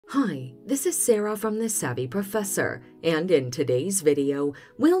Hi, this is Sarah from The Savvy Professor, and in today's video,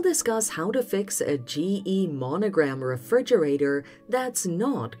 we'll discuss how to fix a GE Monogram refrigerator that's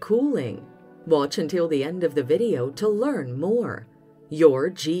not cooling. Watch until the end of the video to learn more. Your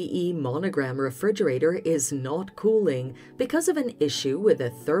GE Monogram refrigerator is not cooling because of an issue with the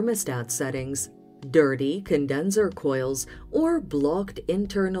thermostat settings, dirty condenser coils, or blocked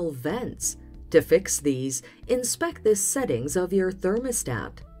internal vents. To fix these, inspect the settings of your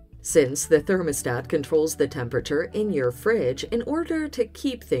thermostat. Since the thermostat controls the temperature in your fridge in order to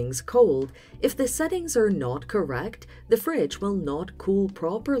keep things cold, if the settings are not correct, the fridge will not cool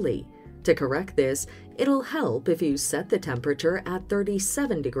properly. To correct this, it'll help if you set the temperature at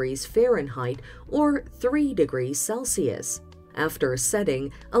 37 degrees Fahrenheit or 3 degrees Celsius. After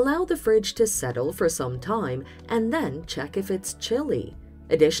setting, allow the fridge to settle for some time and then check if it's chilly.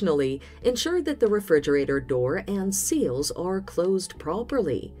 Additionally, ensure that the refrigerator door and seals are closed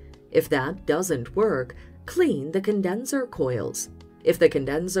properly. If that doesn't work, clean the condenser coils. If the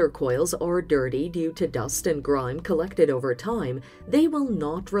condenser coils are dirty due to dust and grime collected over time, they will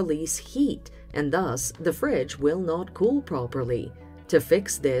not release heat, and thus the fridge will not cool properly. To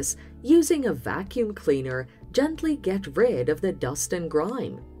fix this, using a vacuum cleaner, gently get rid of the dust and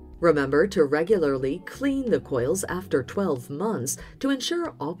grime. Remember to regularly clean the coils after 12 months to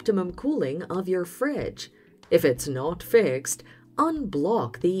ensure optimum cooling of your fridge. If it's not fixed,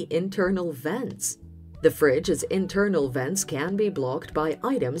 unblock the internal vents. The fridge's internal vents can be blocked by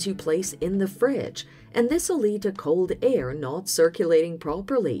items you place in the fridge, and this will lead to cold air not circulating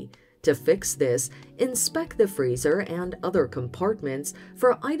properly. To fix this, inspect the freezer and other compartments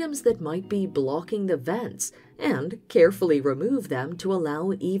for items that might be blocking the vents, and carefully remove them to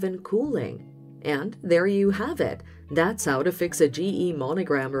allow even cooling. And there you have it. That's how to fix a GE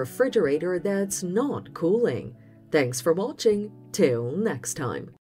Monogram refrigerator that's not cooling. Thanks for watching. Till next time.